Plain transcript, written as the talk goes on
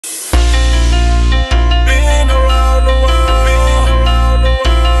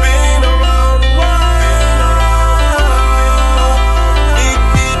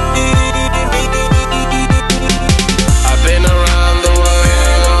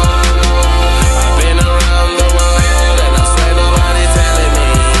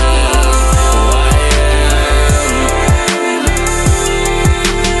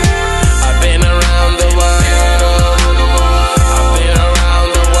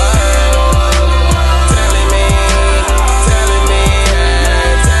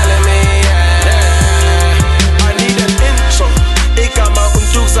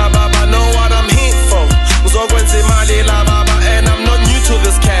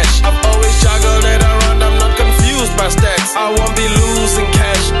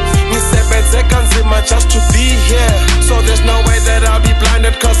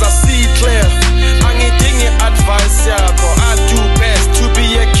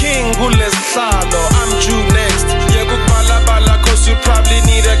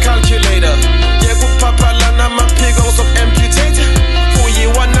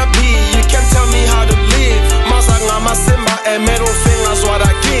is what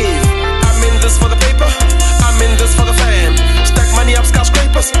I give. I'm in this for the paper, I'm in this for the fam. Stack money up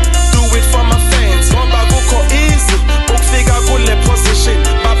skyscrapers, do it for my fans. Ngoba kukho easy ukufika kule position.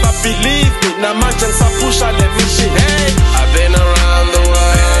 Baba believe me, namanje ngisapusha le mission. Hey, I've been around the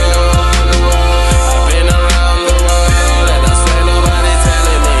world, I've been around the world, and I swear nobody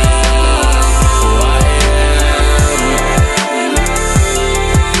telling me who I am.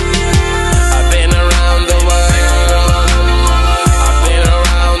 I've been around the world, I've been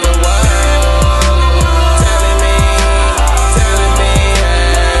around the world, telling me,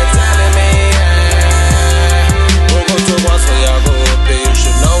 Don't go to once for your go, you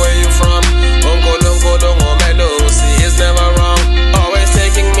should know where you from. It's never wrong, always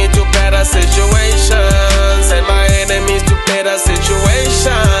taking me to better situations, and my enemies to better situations.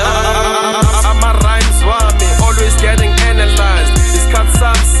 My rhymes want me, always getting analyzed. This can't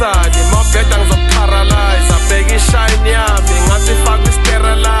subside, more better of paralyzed. I beg you shine yami, ngathi fuck me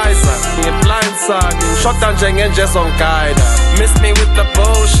sterilizer. Blindside, shot down and just on guide. Miss me with the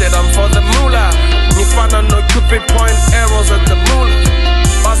bullshit, I'm for the moolah. Ngifana no cupid point arrows at the moolah.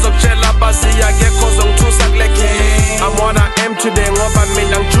 Bazokutshela basiya kekho zongithusa kule game. I'm what I am today ngoba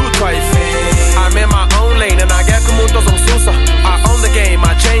mina ngijutha ife. I'm in my own lane and akekho umuntu ozongisusa. I own the game,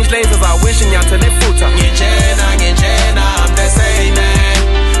 I change lanes as I wish inyathele ifutha. Ngitshena, I'm the same man.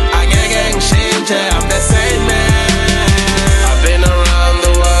 Angeke ngishintshe, I'm the same.